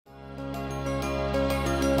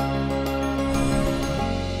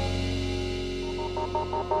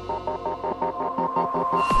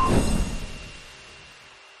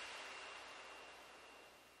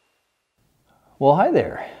Well, hi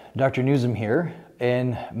there. Dr. Nuzum here,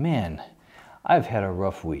 and man, I've had a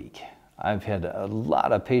rough week. I've had a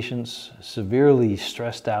lot of patients severely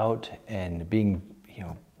stressed out and being,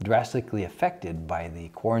 drastically affected by the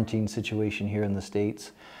quarantine situation here in the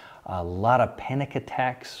States. A lot of panic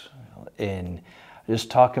attacks and just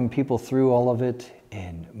talking people through all of it.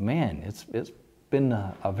 And man, it's been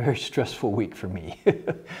a very stressful week for me.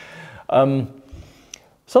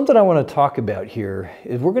 Something I want to talk about here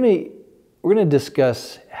is we're going to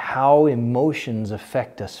discuss how emotions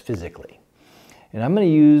affect us physically. And I'm going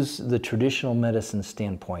to use the traditional medicine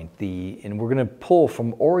standpoint, and we're going to pull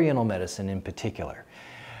from Oriental medicine in particular.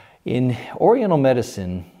 In Oriental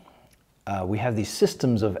medicine, we have these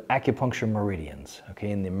systems of acupuncture meridians, okay?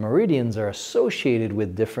 And the meridians are associated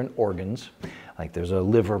with different organs. Like there's a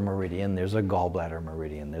liver meridian, there's a gallbladder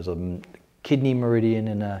meridian, there's a kidney meridian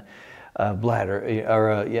and a bladder,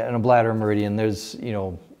 and a bladder meridian. There's,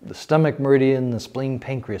 the stomach meridian, the spleen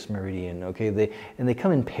pancreas meridian, okay? They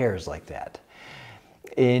come in pairs like that.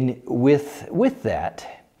 And with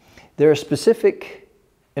that, there are specific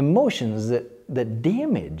emotions that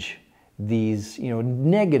damage these,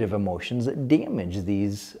 negative emotions that damage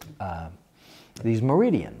these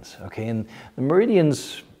meridians, okay? And the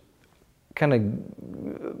meridians kind of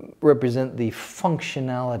represent the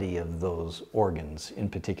functionality of those organs in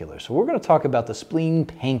particular. So we're going to talk about the spleen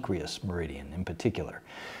pancreas meridian in particular,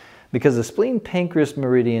 because the spleen pancreas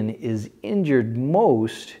meridian is injured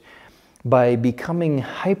most by becoming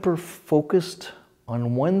hyper-focused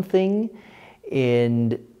on one thing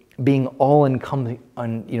and being all engulfed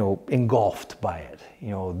by it.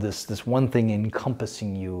 This one thing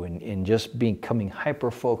encompassing you and just becoming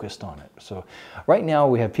hyper-focused on it. So right now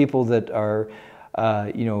we have people that are,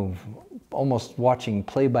 almost watching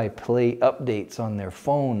play-by-play updates on their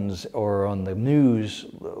phones or on the news,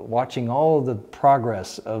 watching all the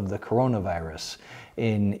progress of the coronavirus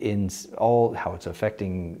in all how it's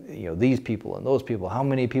affecting these people and those people, how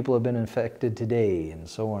many people have been infected today, and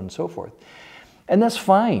so on and so forth. And that's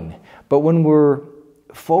fine, but when we're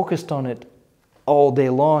focused on it all day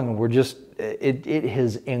long and we're just, it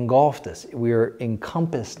has engulfed us, we're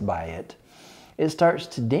encompassed by it, it starts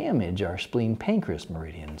to damage our spleen pancreas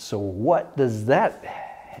meridian. So what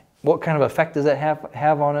kind of effect does that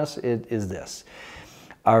have on us? It is this: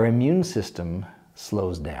 our immune system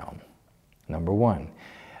slows down, number one.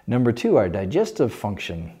 Number two, our digestive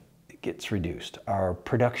function gets reduced. Our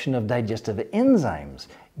production of digestive enzymes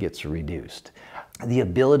gets reduced. The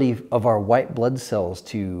ability of our white blood cells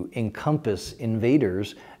to encompass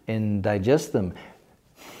invaders and digest them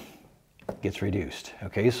gets reduced.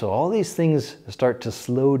 Okay, so all these things start to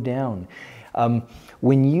slow down.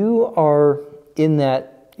 When you are in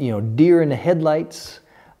that deer in the headlights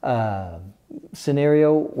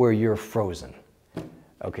scenario where you're frozen,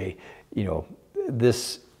 okay,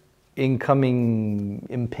 this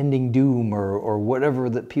impending doom or whatever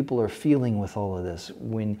that people are feeling with all of this,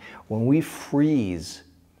 when we freeze,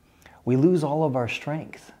 we lose all of our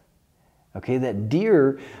strength. Okay, that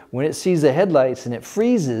deer, when it sees the headlights and it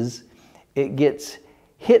freezes, it gets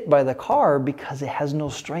hit by the car because it has no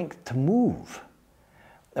strength to move.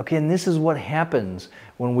 Okay, and this is what happens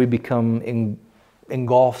when we become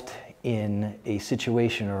engulfed in a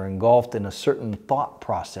situation or engulfed in a certain thought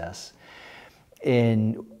process,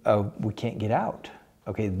 and we can't get out.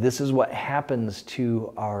 Okay, this is what happens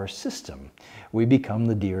to our system. We become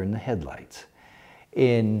the deer in the headlights.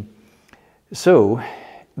 And so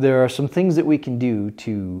there are some things that we can do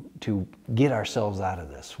to get ourselves out of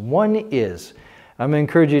this. One is, I'm going to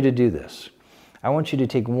encourage you to do this. I want you to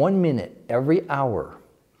take 1 minute every hour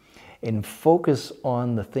and focus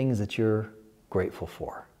on the things that you're grateful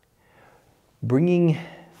for. Bringing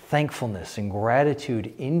thankfulness and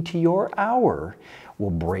gratitude into your hour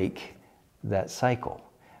will break that cycle.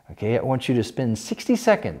 Okay, I want you to spend 60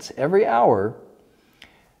 seconds every hour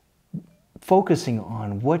focusing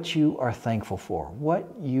on what you are thankful for, what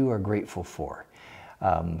you are grateful for.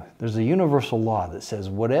 There's a universal law that says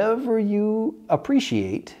whatever you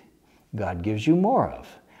appreciate, God gives you more of.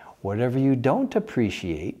 Whatever you don't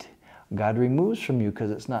appreciate, God removes from you because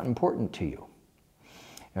it's not important to you.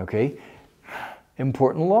 Okay?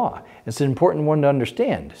 Important law. It's an important one to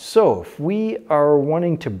understand. So if we are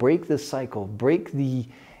wanting to break this cycle, break the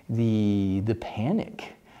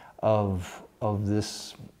panic of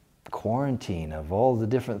this quarantine, of all the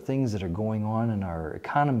different things that are going on in our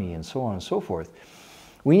economy and so on and so forth,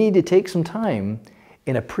 we need to take some time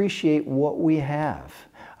and appreciate what we have,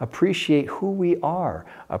 appreciate who we are,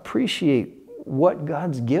 appreciate what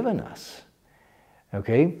God's given us.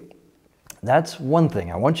 Okay? That's one thing.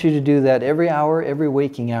 I want you to do that every hour, every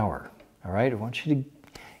waking hour. All right? I want you to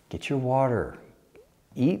get your water,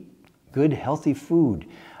 Eat good, healthy food.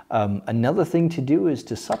 Another thing to do is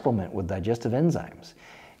to supplement with digestive enzymes.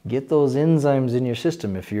 Get those enzymes in your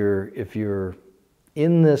system. If you're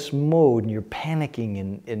in this mode and you're panicking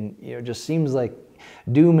and it just seems like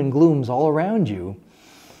doom and gloom's all around you,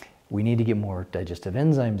 we need to get more digestive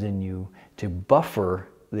enzymes in you to buffer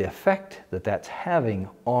the effect that that's having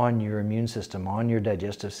on your immune system, on your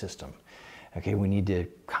digestive system. Okay, we need to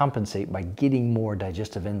compensate by getting more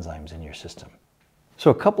digestive enzymes in your system. So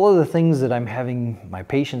a couple of the things that I'm having my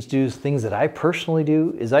patients do, things that I personally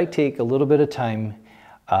do, is I take a little bit of time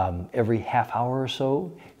every half hour or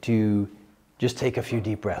so to just take a few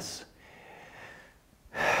deep breaths.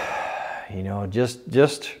 You know,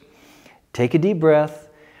 just take a deep breath,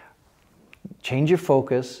 change your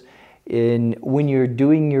focus. When you're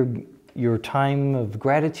doing your time of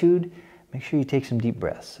gratitude, make sure you take some deep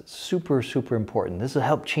breaths. It's super, super important. This will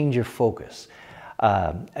help change your focus.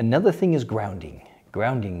 Another thing is grounding.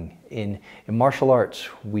 Grounding in martial arts,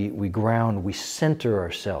 we ground, we center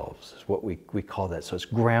ourselves, is what we call that. So it's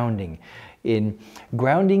grounding.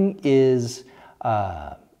 Grounding is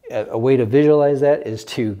a way to visualize that is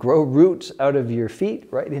to grow roots out of your feet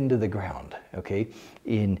right into the ground. Okay,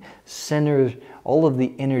 center all of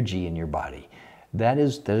the energy in your body. That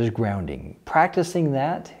is grounding. Practicing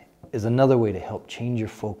that is another way to help change your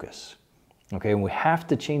focus. Okay, and we have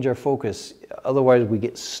to change our focus, otherwise we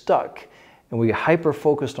get stuck and we get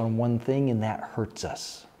hyper-focused on one thing and that hurts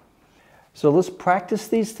us. So let's practice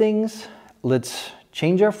these things, let's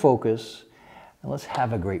change our focus, and let's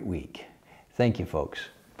have a great week. Thank you, folks.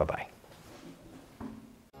 Bye-bye.